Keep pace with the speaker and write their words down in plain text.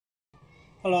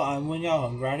Hello, I'm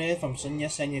Yaohong, graduate from Sun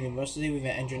Yat-sen University with an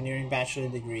engineering bachelor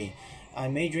degree.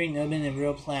 I'm majoring in urban and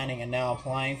rural planning and now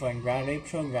applying for a graduate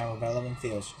program of relevant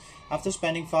fields. After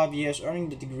spending 5 years earning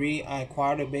the degree, I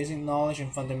acquired a basic knowledge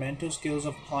and fundamental skills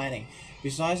of planning.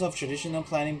 Besides of traditional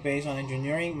planning based on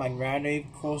engineering, my graduate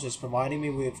courses provided me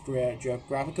with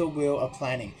geographical view of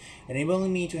planning,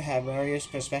 enabling me to have various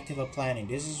perspectives of planning.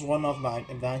 This is one of my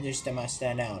advantages that might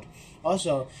stand out.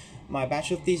 Also, my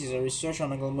bachelor thesis is a research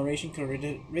on agglomeration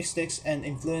characteristics and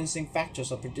influencing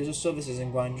factors of producer services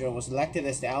in Guangzhou was elected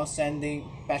as the outstanding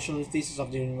bachelor thesis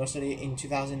of the university in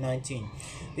 2019.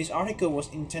 This article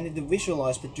was intended to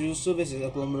visualize producer services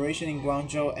agglomeration in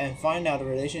Guangzhou and find out the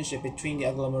relationship between the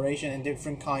agglomeration and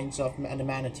different kinds of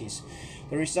amenities.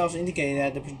 The results indicate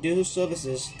that the producer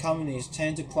services companies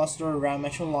tend to cluster around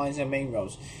metro lines and main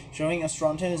roads, showing a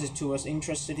strong tendency towards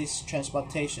intracity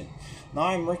transportation. Now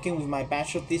I'm working with my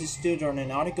bachelor thesis student on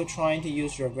an article trying to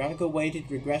use geographical weighted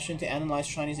regression to analyze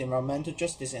Chinese environmental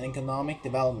justice and economic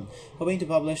development, hoping to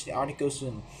publish the article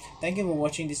soon. Thank you for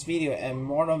watching this video, and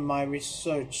more of my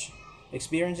research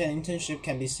experience and internship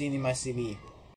can be seen in my CV.